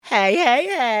Hey, hey,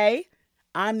 hey.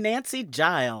 I'm Nancy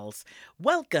Giles.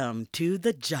 Welcome to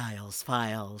the Giles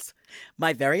Files,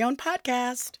 my very own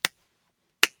podcast.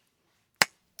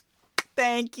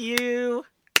 Thank you.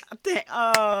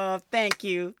 Thank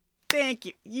you. Thank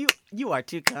you. You are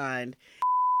too kind.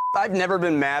 I've never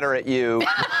been madder at you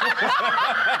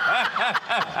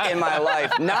in my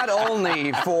life. Not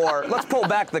only for, let's pull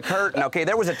back the curtain, okay?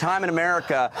 There was a time in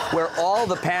America where all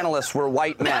the panelists were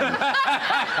white men.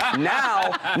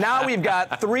 Now we've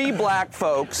got three black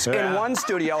folks in one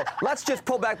studio. Let's just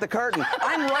pull back the curtain.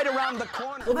 I'm right around the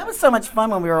corner. Well, that was so much fun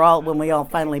when we all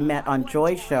finally met on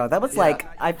Joy's show. That was like,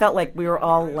 I felt like we were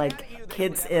all like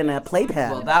kids in a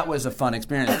playpen. Well, that was a fun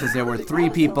experience because there were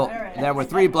three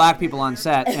black people on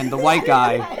set, and the white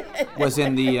guy was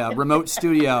in the remote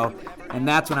studio, and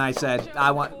that's when I said,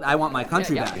 I want my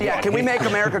country back. Yeah, can we make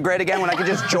America great again when I can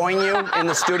just join you in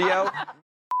the studio?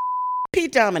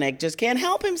 Pete Dominic just can't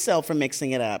help himself from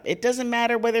mixing it up. It doesn't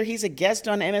matter whether he's a guest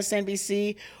on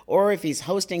MSNBC or if he's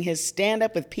hosting his Stand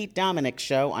Up with Pete Dominic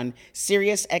show on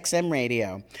Sirius XM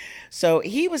radio. So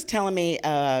he was telling me,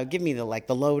 give me the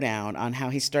lowdown on how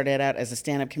he started out as a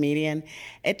stand-up comedian.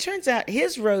 It turns out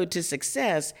his road to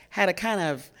success had a kind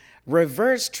of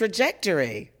reverse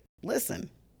trajectory. Listen.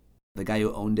 The guy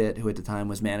who owned it, who at the time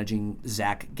was managing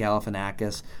Zach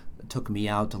Galifianakis, took me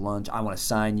out to lunch. I want to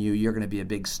sign you. You're going to be a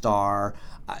big star.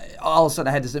 All of a sudden,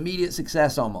 I had this immediate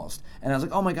success almost. And I was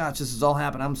like, oh my gosh, this has all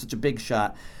happened. I'm such a big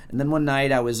shot. And then one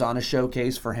night, I was on a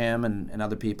showcase for him and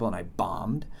other people, and I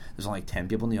bombed. There's only 10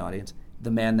 people in the audience.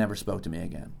 The man never spoke to me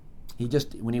again. He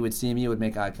just, when he would see me, he would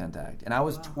make eye contact. And I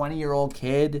was a 20-year-old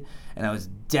kid, and I was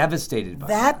devastated by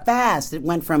that. That fast. It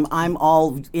went from I'm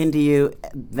all into you,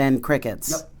 then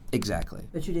crickets. Yep, exactly.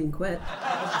 But you didn't quit.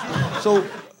 So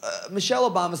Michelle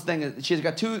Obama's thing is she's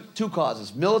got two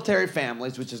causes: military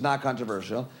families, which is not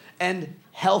controversial, and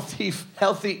healthy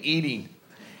eating.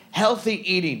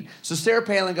 Healthy eating. So Sarah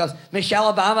Palin goes,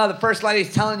 Michelle Obama, the first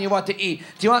lady's telling you what to eat.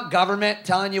 Do you want government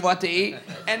telling you what to eat?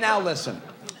 And now listen,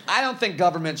 I don't think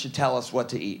government should tell us what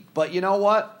to eat. But you know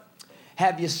what?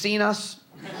 Have you seen us?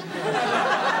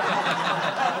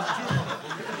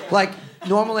 Like,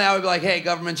 normally I would be like, hey,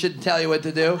 government shouldn't tell you what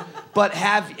to do. But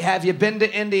have you been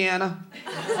to Indiana?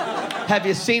 Have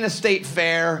you seen a state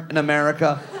fair in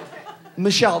America?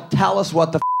 Michelle, tell us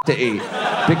what the to eat.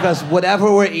 Because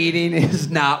whatever we're eating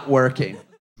is not working.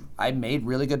 I made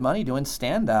really good money doing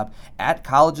stand-up at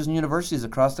colleges and universities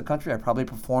across the country. I probably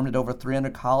performed at over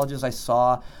 300 colleges. I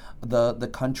saw the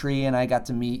country, and I got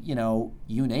to meet, you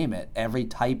name it, every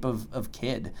type of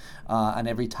kid on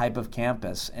every type of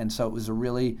campus. And so it was a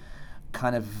really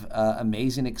kind of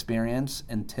amazing experience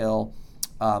until,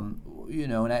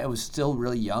 and I was still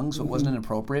really young, so it wasn't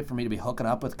inappropriate for me to be hooking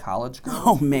up with college girls.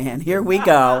 Oh, man, here we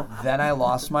go. Then I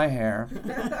lost my hair.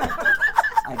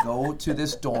 I go to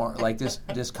this dorm,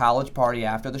 this college party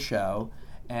after the show,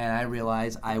 and I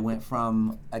realize I went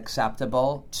from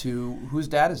acceptable to whose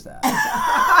dad is that?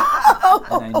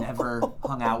 And I never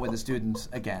hung out with the students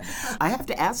again. I have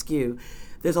to ask you,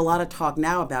 there's a lot of talk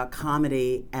now about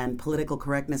comedy and political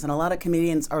correctness, and a lot of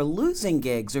comedians are losing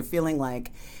gigs or feeling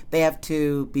like they have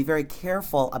to be very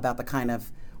careful about the kind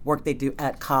of work they do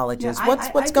at colleges. Yeah,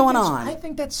 What's going on? I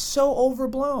think that's so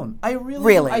overblown.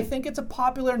 I think it's a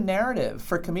popular narrative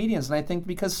for comedians, and I think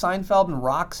because Seinfeld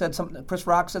and Chris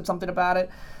Rock said something about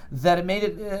it, that it made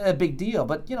it a big deal.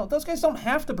 But those guys don't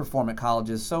have to perform at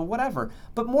colleges, so whatever.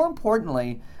 But more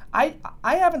importantly, I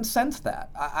haven't sensed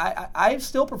that. I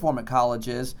still perform at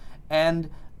colleges, and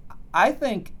I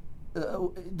think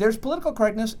there's political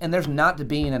correctness and there's not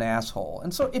being an asshole.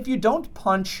 And so if you don't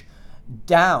punch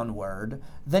downward,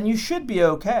 then you should be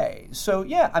okay. So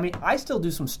I still do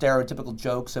some stereotypical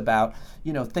jokes about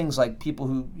things like people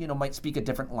who might speak a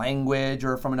different language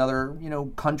or from another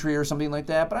country or something like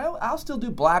that. But I'll still do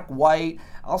black, white.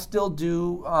 I'll still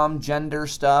do gender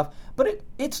stuff. But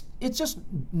it's just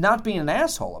not being an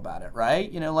asshole about it,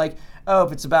 right?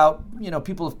 If it's about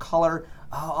people of color,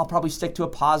 I'll probably stick to a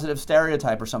positive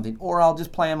stereotype or something, or I'll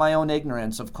just play in my own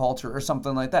ignorance of culture or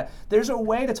something like that. There's a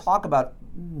way to talk about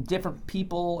different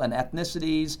people and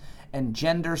ethnicities and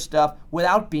gender stuff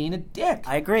without being a dick.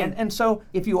 I agree. And so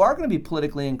if you are going to be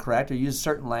politically incorrect or use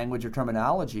certain language or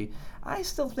terminology, I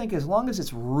still think as long as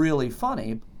it's really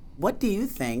funny. What do you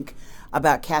think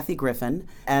about Kathy Griffin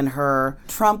and her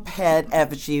Trump head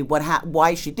effigy,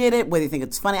 why she did it, whether you think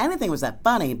it's funny? I didn't think it was that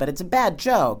funny, but it's a bad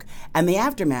joke. And the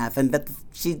aftermath, and that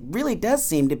she really does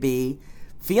seem to be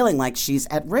feeling like she's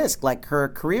at risk, like her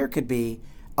career could be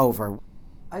over.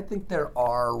 I think there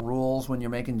are rules when you're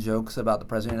making jokes about the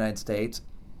President of the United States.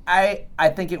 I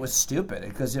think it was stupid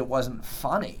because it wasn't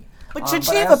funny. But should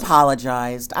she have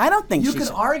apologized? I don't think you can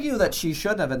argue that she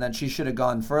shouldn't have, and that she should have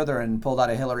gone further and pulled out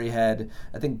a Hillary head.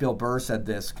 I think Bill Burr said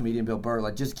this, comedian Bill Burr,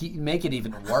 like just make it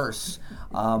even worse.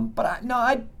 I'm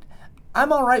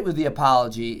all right with the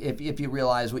apology if you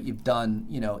realize what you've done,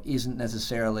 isn't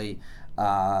necessarily.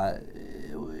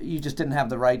 You just didn't have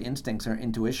the right instincts or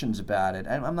intuitions about it.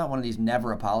 I'm not one of these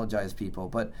never apologize people,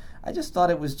 but I just thought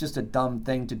it was just a dumb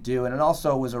thing to do, and it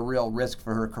also was a real risk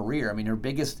for her career. I mean, her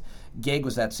biggest gig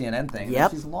was that CNN thing. Yep.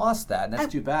 And she's lost that, and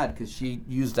that's too bad because she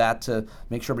used that to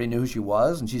make sure everybody knew who she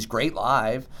was, and she's great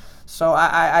live. So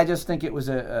I just think it was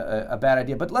a bad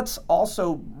idea. But let's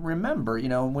also remember,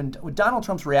 when Donald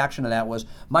Trump's reaction to that was,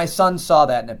 my son saw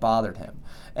that and it bothered him.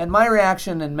 And my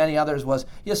reaction and many others was,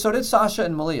 so did Sasha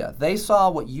and Malia. They saw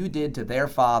what you did to their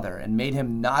father and made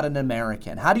him not an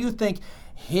American. How do you think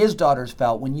his daughters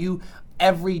felt when you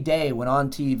every day went on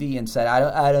TV and said,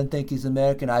 I don't think he's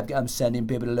American. I'm sending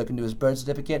people to look into his birth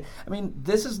certificate. I mean,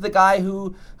 this is the guy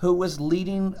who was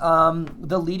leading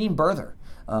the leading birther.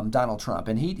 Donald Trump,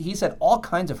 and he said all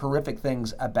kinds of horrific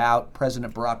things about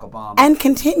President Barack Obama, and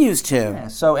continues to. Yeah,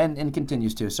 so and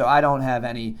continues to. So I don't have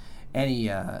any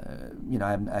I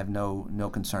have no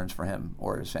concerns for him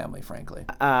or his family, frankly.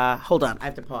 Hold on, I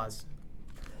have to pause.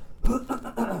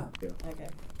 Okay.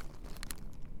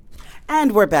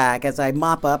 And we're back as I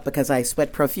mop up because I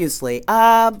sweat profusely.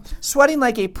 Sweating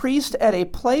like a priest at a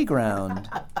playground.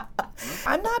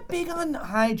 I'm not big on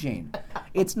hygiene.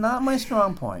 It's not my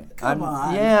strong point. Come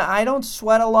on. Yeah, I don't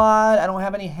sweat a lot. I don't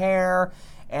have any hair.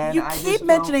 And you keep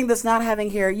mentioning this not having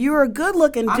hair. You're a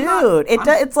good-looking dude.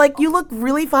 It's like you look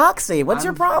really foxy. What's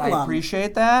your problem? I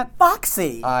appreciate that.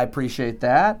 Foxy. I appreciate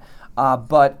that.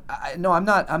 But I'm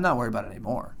not worried about it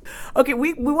anymore. Okay,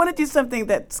 we want to do something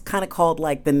that's kind of called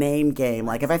like the name game.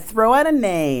 Like if I throw out a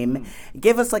name,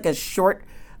 give us like a short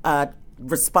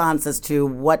response as to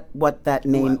what that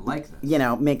name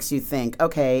makes you think.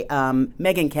 Okay,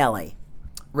 Megyn Kelly.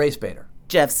 Race baiter.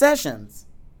 Jeff Sessions.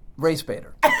 Race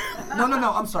baiter. No,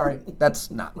 I'm sorry.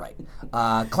 That's not right.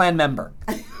 Klan member.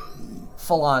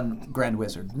 Full-on Grand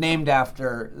Wizard, named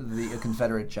after the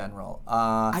Confederate general.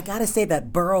 I gotta say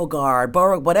that Beauregard,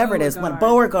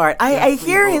 I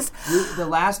hear his. In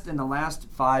the last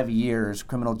 5 years,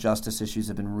 criminal justice issues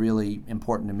have been really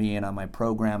important to me and on my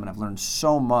program, and I've learned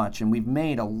so much. And we've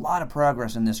made a lot of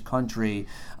progress in this country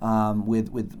with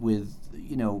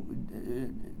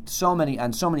so many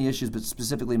issues, but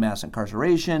specifically mass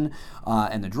incarceration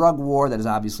and the drug war that has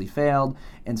obviously failed.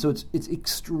 And so it's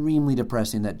extremely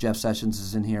depressing that Jeff Sessions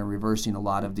is in here reversing a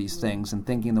lot of these things and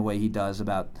thinking the way he does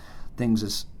about things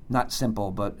as not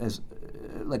simple, but as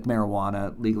like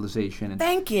marijuana legalization.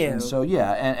 Thank you. And so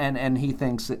and he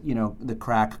thinks that the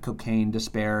crack cocaine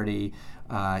disparity.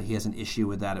 He has an issue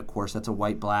with that. Of course, that's a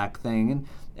white-black thing,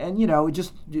 and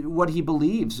just what he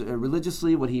believes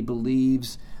religiously, what he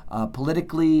believes.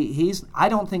 Politically, I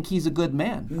don't think he's a good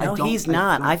man. No, he's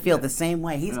not. I feel the same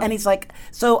way. He's like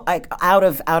so out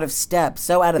of step,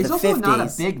 so out of the 50s. He's also not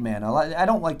a big man. I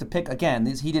don't like to pick again.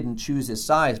 He didn't choose his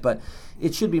size, but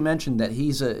it should be mentioned that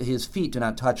his feet do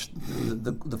not touch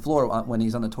the floor when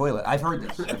he's on the toilet. I've heard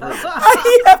this.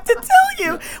 I have to tell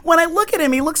you, when I look at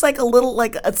him, he looks like a little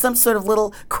some sort of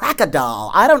little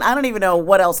crack-a-doll. I don't even know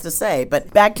what else to say.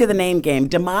 But back to the name game,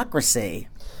 democracy.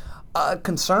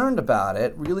 Concerned about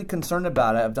it, really concerned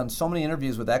about it. I've done so many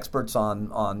interviews with experts on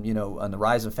the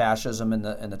rise of fascism in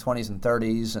the 20s and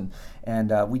 30s,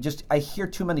 and I hear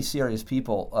too many serious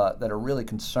people that are really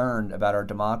concerned about our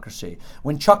democracy.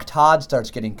 When Chuck Todd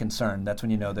starts getting concerned, that's when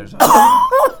you know there's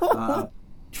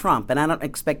Trump, and I don't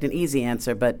expect an easy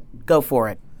answer, but go for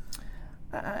it.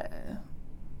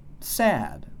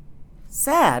 Sad.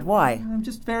 Sad? Why? I'm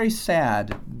just very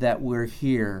sad that we're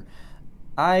here.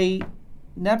 I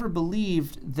never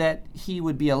believed that he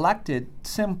would be elected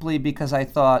simply because I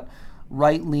thought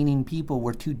right-leaning people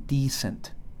were too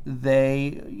decent.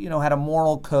 They, had a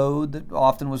moral code that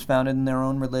often was founded in their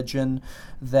own religion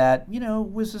that,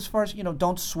 was as far as,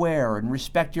 don't swear and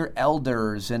respect your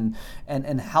elders and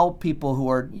help people who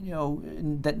are,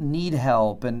 that need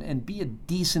help and be a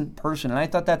decent person. And I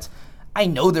thought I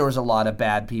know there was a lot of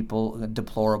bad people,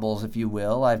 deplorables, if you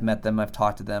will. I've met them, I've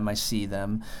talked to them, I see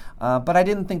them. But I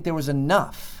didn't think there was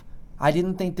enough. I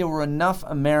didn't think there were enough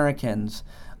Americans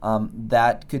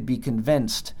that could be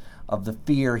convinced of the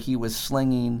fear he was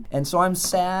slinging. And so I'm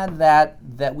sad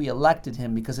that we elected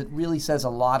him because it really says a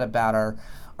lot about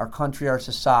our country, our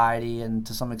society, and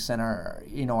to some extent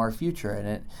our future.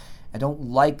 And I don't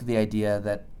like the idea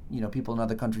that people in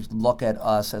other countries look at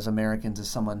us as Americans as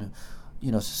someone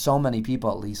so many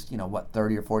people, at least,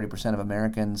 30 or 40% of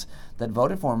Americans that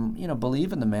voted for him,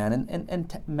 believe in the man,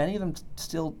 and many of them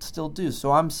still do.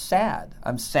 So I'm sad.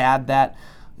 I'm sad that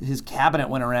his cabinet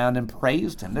went around and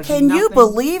praised him. Can you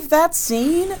believe that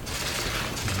scene?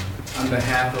 On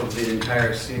behalf of the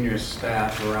entire senior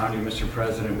staff around you, Mr.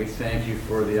 President, we thank you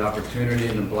for the opportunity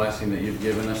and the blessing that you've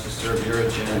given us to serve your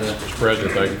agenda. Mr.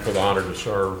 President, thank you for the honor to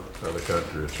serve the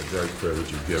country. It's a great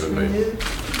privilege you've given me. Renewed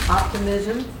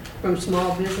optimism from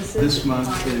small businesses. This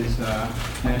month is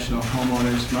National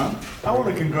Homeowners Month. I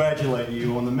want to congratulate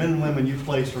you on the men and women you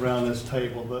placed around this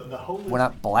table. We're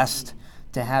not blessed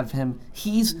to have him.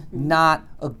 He's not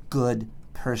a good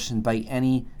person by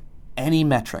any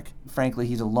metric. Frankly,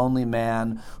 he's a lonely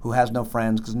man who has no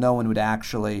friends because no one would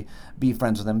actually be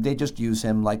friends with him. They just use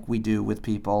him like we do with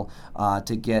people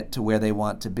to get to where they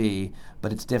want to be.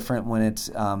 But it's different when it's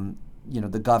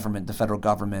the government, the federal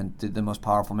government, the most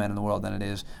powerful man in the world, than it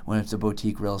is when it's a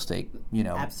boutique real estate,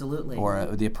 Absolutely. or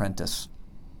The Apprentice.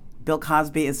 Bill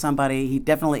Cosby is somebody, he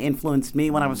definitely influenced me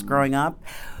when I was growing up.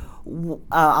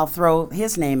 I'll throw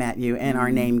his name at you in our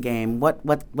name game. What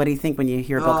do you think when you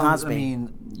hear Bill Cosby?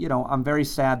 I'm very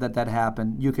sad that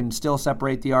happened. You can still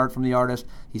separate the art from the artist.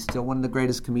 He's still one of the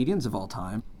greatest comedians of all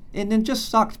time. And it just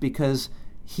sucked because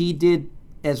he did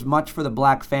as much for the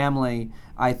black family,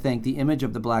 I think, the image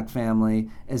of the black family,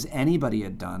 as anybody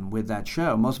had done with that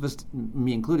show. Most of us,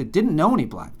 me included, didn't know any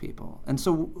black people. And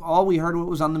so all we heard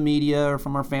was on the media or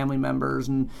from our family members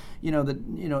and,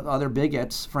 other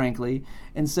bigots, frankly.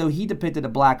 And so he depicted a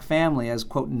black family as,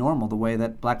 quote, normal, the way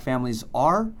that black families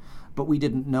are, but we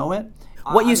didn't know it.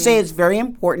 What you say is very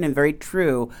important and very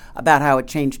true about how it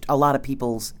changed a lot of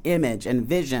people's image and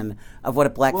vision of what a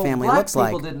black family looks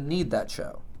like. Black people didn't need that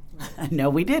show. No,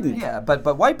 we didn't. Yeah,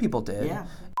 but white people did. Yeah.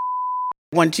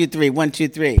 1, 2, 3, 1, 2,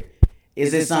 3.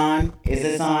 Is this on? Is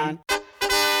this on?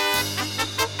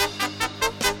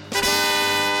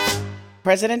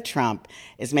 President Trump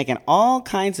is making all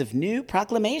kinds of new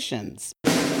proclamations.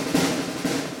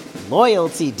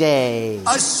 Loyalty Day.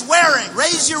 A swearing.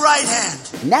 Raise your right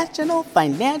hand. National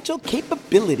Financial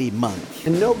Capability Month.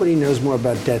 And nobody knows more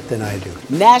about debt than I do.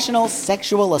 National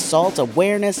Sexual Assault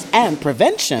Awareness and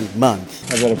Prevention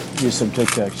Month. I better use some Tic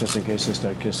Tacs just in case I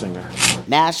start kissing her.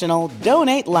 National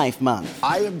Donate Life Month.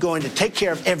 I am going to take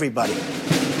care of everybody.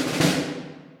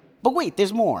 But wait,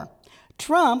 there's more.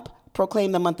 Trump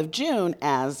proclaimed the month of June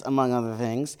as, among other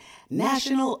things,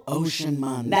 National Ocean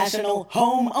Month, National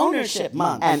Home Ownership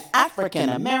Month, and African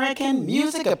American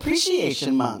Music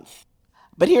Appreciation Month.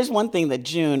 But here's one thing that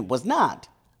June was not.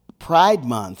 Pride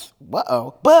Month.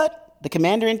 Uh-oh. But the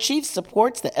Commander-in-Chief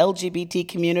supports the LGBT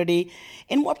community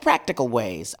in more practical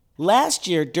ways. Last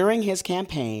year, during his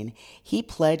campaign, he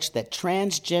pledged that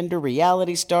transgender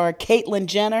reality star Caitlyn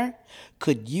Jenner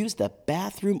could use the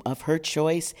bathroom of her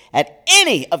choice at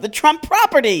any of the Trump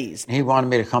properties. He wanted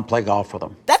me to come play golf with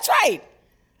him. That's right.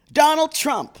 Donald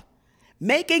Trump,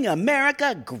 making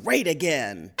America great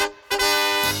again.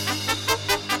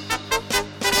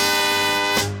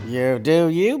 You do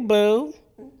you, boo.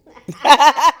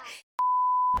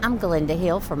 I'm Glenda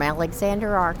Hill from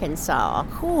Alexander, Arkansas.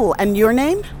 Cool. And your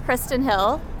name? Kristen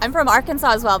Hill. I'm from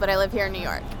Arkansas as well, but I live here in New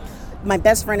York. My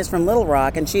best friend is from Little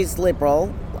Rock, and she's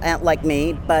liberal, like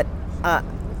me. But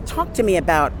talk to me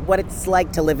about what it's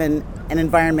like to live in an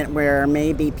environment where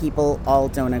maybe people all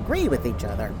don't agree with each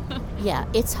other. Yeah,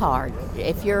 it's hard.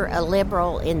 If you're a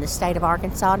liberal in the state of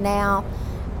Arkansas now,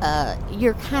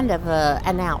 you're kind of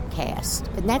an outcast.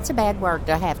 And that's a bad word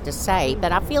to have to say,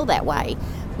 but I feel that way.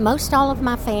 Most all of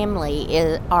my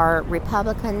family are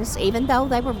Republicans, even though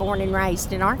they were born and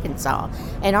raised in Arkansas.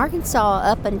 And Arkansas,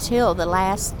 up until the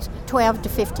last 12 to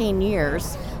 15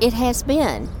 years, it has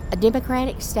been a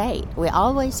Democratic state. We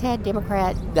always had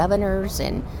Democrat governors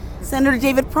and Senator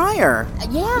David Pryor.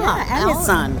 Yeah, and his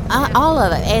son. All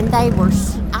of it. And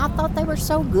I thought they were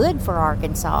so good for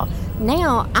Arkansas.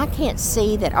 Now, I can't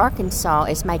see that Arkansas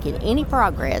is making any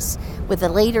progress with the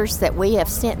leaders that we have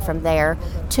sent from there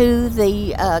to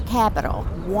the Capitol.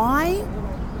 Why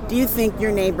do you think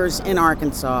your neighbors in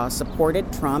Arkansas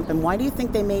supported Trump, and why do you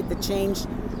think they made the change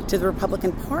to the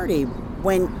Republican Party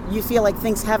when you feel like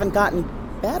things haven't gotten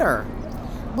better?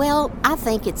 Well, I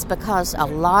think it's because a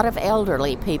lot of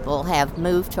elderly people have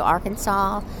moved to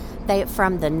Arkansas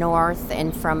from the north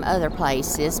and from other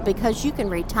places because you can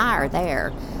retire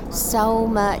there so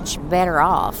much better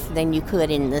off than you could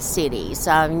in the cities.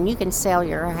 You can sell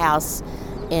your house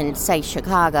in, say,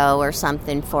 Chicago or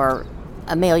something for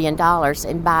 $1 million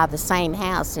and buy the same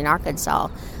house in Arkansas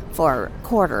for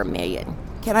 $250,000.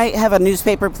 Can I have a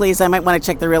newspaper, please? I might want to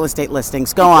check the real estate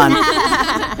listings. Go on.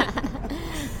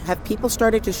 Have people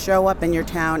started to show up in your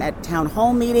town at town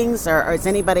hall meetings, or is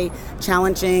anybody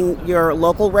challenging your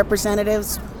local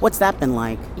representatives? What's that been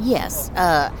like? Yes.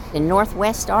 In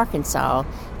northwest Arkansas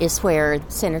is where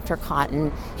Senator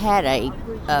Cotton had a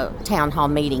town hall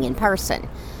meeting in person.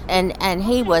 And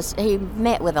he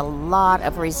met with a lot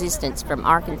of resistance from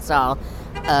Arkansas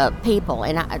people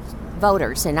and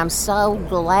voters, and I'm so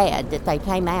glad that they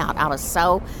came out. I was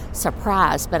so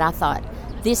surprised, but I thought,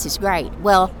 this is great.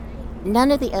 Well,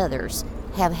 none of the others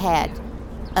have had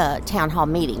town hall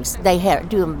meetings. They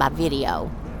do them by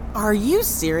video. Are you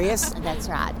serious? That's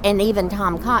right. And even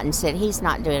Tom Cotton said he's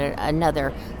not doing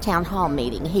another town hall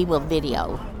meeting. He will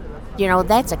video. You know,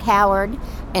 that's a coward,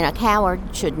 and a coward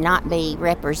should not be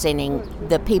representing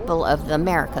the people of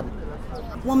America.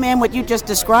 Well, ma'am, what you just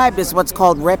described is what's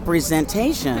called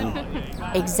representation.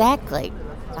 Exactly.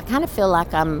 I kind of feel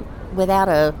like I'm without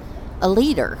a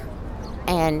leader,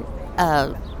 and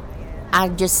I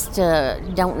just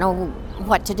don't know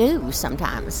what to do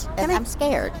sometimes. I'm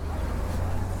scared.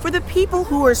 For the people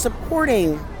who are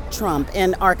supporting Trump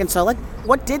in Arkansas, like,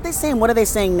 what did they say and what are they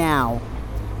saying now?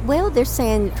 Well, they're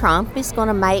saying Trump is going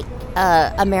to make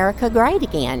America great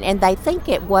again, and they think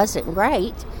it wasn't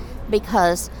great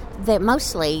because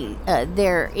mostly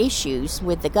their issues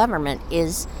with the government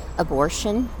is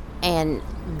abortion and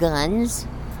guns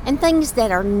and things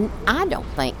that I don't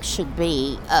think should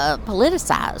be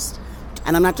politicized.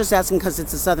 And I'm not just asking because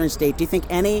it's a southern state. Do you think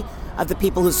any of the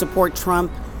people who support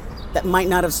Trump that might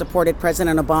not have supported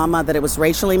President Obama, that it was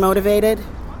racially motivated?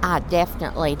 I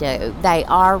definitely do. They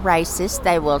are racist.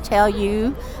 They will tell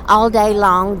you all day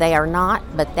long they are not,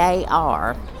 but they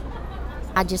are.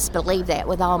 I just believe that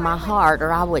with all my heart,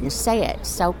 or I wouldn't say it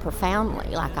so profoundly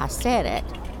like I said it.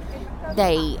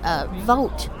 They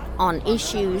vote on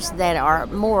issues that are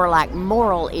more like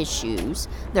moral issues.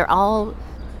 They're all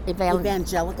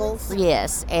evangelicals?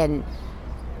 Yes, and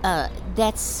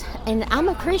and I'm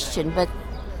a Christian, but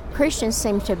Christians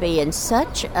seem to be in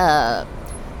such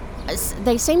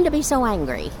they seem to be so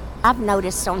angry. I've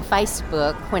noticed on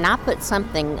Facebook when I put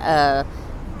something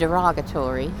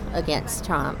derogatory against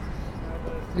Trump,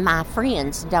 my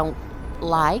friends don't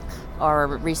like or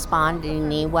respond in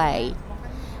any way.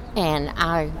 And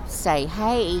I say,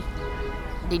 hey,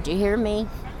 did you hear me?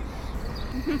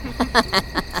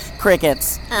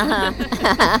 Crickets. Uh-huh.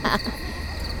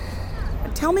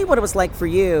 Tell me what it was like for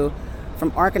you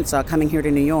from Arkansas coming here to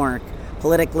New York,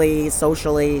 politically,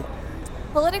 socially.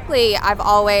 Politically, I've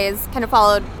always kind of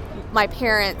followed my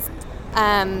parents.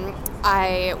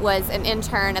 I was an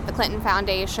intern at the Clinton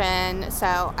Foundation,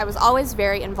 so I was always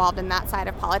very involved in that side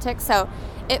of politics, so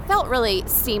it felt really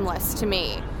seamless to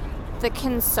me. The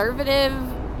conservative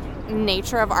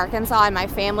nature of Arkansas and my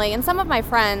family and some of my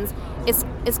friends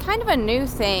is kind of a new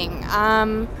thing.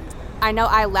 I know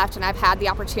I left and I've had the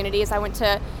opportunities. I went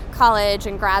to college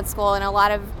and grad school, and a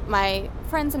lot of my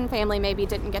friends and family maybe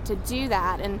didn't get to do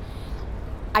that, and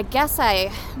I guess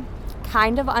I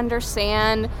kind of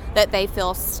understand that they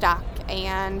feel stuck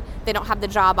and they don't have the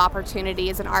job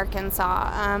opportunities in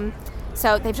Arkansas.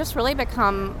 So they've just really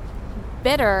become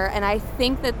bitter, and I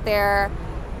think that their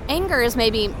anger is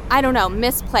maybe, I don't know,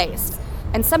 misplaced,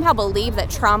 and somehow believe that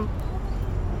Trump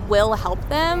will help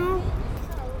them.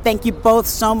 Thank you both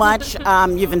so much.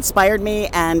 You've inspired me,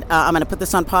 and I'm going to put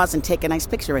this on pause and take a nice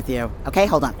picture with you. Okay,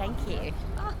 hold on. Thank you.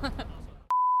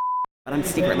 But I'm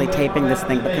secretly taping this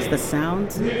thing because the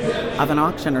sounds of an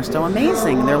auction are so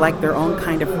amazing. They're like their own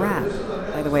kind of rap.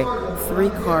 By the way, 3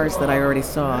 cars that I already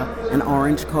saw, an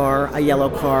orange car, a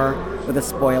yellow car with a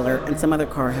spoiler, and some other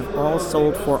car have all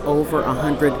sold for over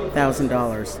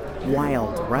 $100,000.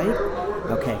 Wild, right?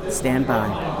 Okay, stand by.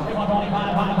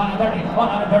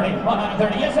 130,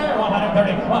 130, yes sir,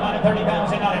 130, 130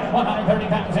 pounds in on it, 130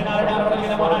 pounds in on it, out of it,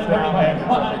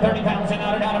 130 pounds in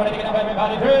on it, out of it,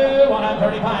 everybody through,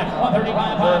 135,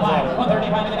 135,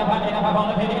 135, get up,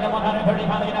 on the pin,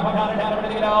 135, get up, out of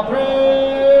it, get all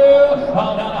through,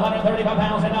 all down 135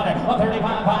 pounds in on it, 135,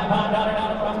 5 pound on it,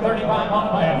 out of 135 on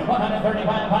the way, 135,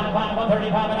 5,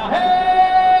 135, and a hey!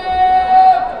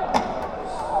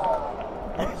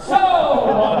 So,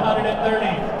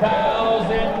 $130,000.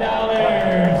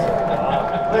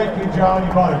 Thank you, John.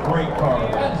 You bought a great car.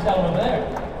 That's over there.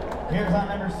 Here's on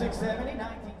number 670,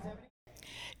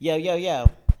 1970. Yo.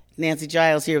 Nancy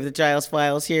Giles here with the Giles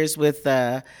Files. Here's with,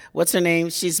 what's her name?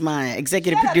 She's my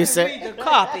executive producer. Read the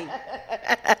copy.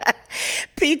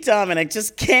 Pete Dominic.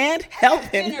 Just can't help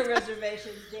him. Dinner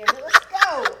reservations, damn it. Let's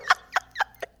go.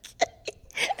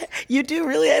 You do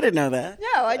really? I didn't know that.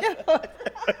 No, I don't.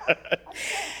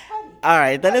 All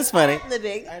right, that is funny.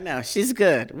 Ad-libbing. I know, she's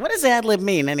good. What does ad-lib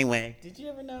mean anyway? Did you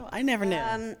ever know? I never knew.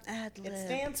 Ad-lib. It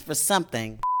stands for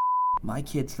something. My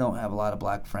kids don't have a lot of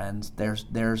black friends. There's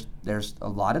a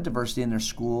lot of diversity in their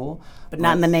school. But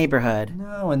not in the neighborhood.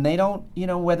 No, and they don't,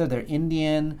 whether they're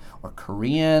Indian or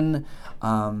Korean,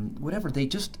 whatever, they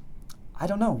just, I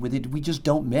don't know, we just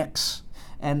don't mix.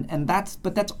 And that's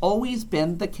always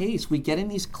been the case. We get in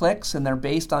these cliques and they're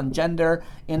based on gender,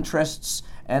 interests,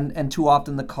 and too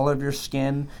often the color of your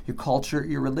skin, your culture,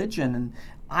 your religion. And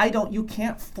you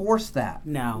can't force that.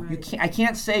 No. I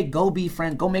can't say go be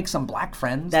friends, go make some black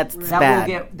friends. That's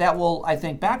bad. That will, I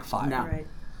think, backfire. No.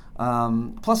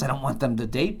 Right. Plus, I don't want them to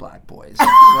date black boys.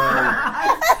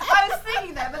 I was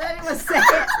thinking that, but I didn't want to say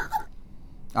it.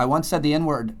 I once said the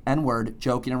N-word,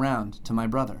 joking around to my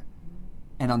brother.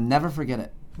 And I'll never forget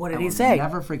it. What did he say? I'll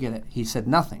never forget it. He said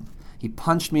nothing. He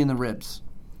punched me in the ribs.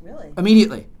 Really?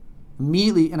 Immediately.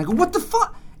 And I go, what the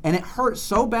fuck? And it hurt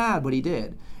so bad what he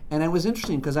did. And it was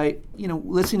interesting because I,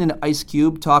 listening to Ice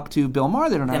Cube talk to Bill Maher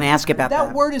the other night. And ask about that.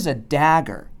 That word is a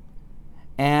dagger.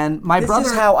 And my brother,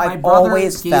 is how I've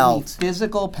always gave felt. me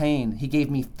physical pain. He gave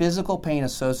me physical pain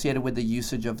associated with the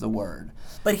usage of the word.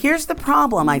 But here's the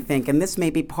problem, I think, and this may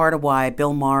be part of why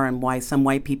Bill Maher and why some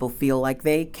white people feel like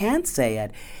they can't say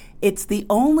it. It's the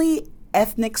only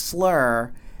ethnic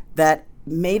slur that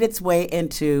made its way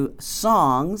into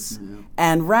songs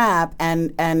and rap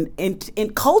and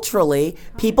in culturally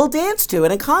people dance to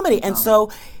it in comedy. And so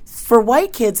for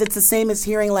white kids it's the same as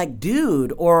hearing like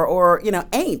dude or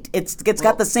ain't. It's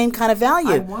got the same kind of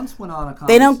value. I once went on a conversation.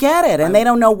 They don't get it and they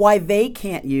don't know why they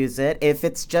can't use it if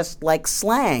it's just like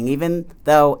slang, even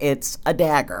though it's a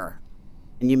dagger.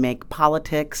 And you make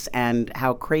politics and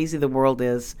how crazy the world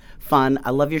is fun. I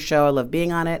love your show. I love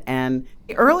being on it. And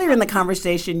earlier in the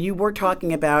conversation, you were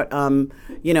talking about,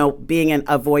 being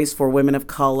a voice for women of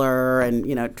color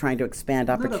and, trying to expand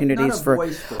opportunities for.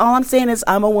 All I'm saying is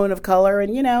I'm a woman of color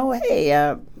and,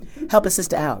 hey, help a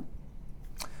sister out.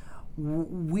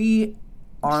 We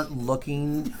aren't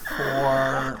looking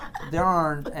for, there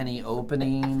aren't any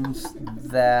openings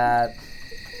that.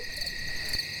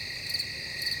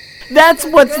 That's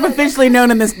what's officially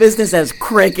known in this business as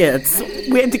crickets.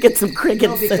 We had to get some cricket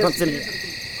sounds in here.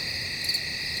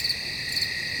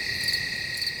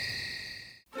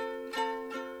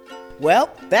 Well,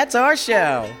 that's our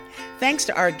show. Thanks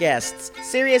to our guests,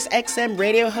 Sirius XM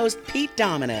radio host Pete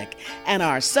Dominic, and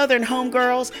our Southern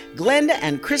homegirls, Glenda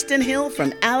and Kristen Hill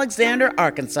from Alexander,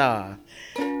 Arkansas.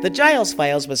 The Giles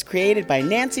Files was created by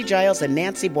Nancy Giles and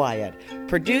Nancy Wyatt,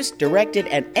 produced, directed,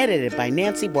 and edited by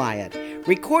Nancy Wyatt,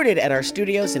 recorded at our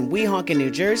studios in Weehawken,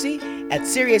 New Jersey, at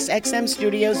Sirius XM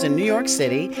Studios in New York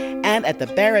City, and at the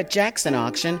Barrett-Jackson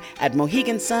auction at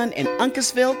Mohegan Sun in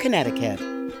Uncasville, Connecticut.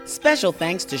 Special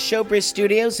thanks to Showbiz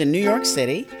Studios in New York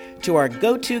City, to our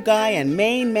go-to guy and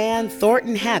main man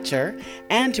Thornton Hatcher,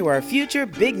 and to our future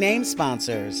big-name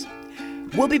sponsors.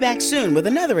 We'll be back soon with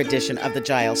another edition of the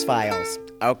Giles Files.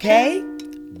 Okay?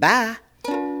 Bye.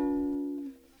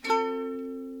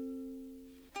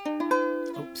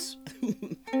 Oops.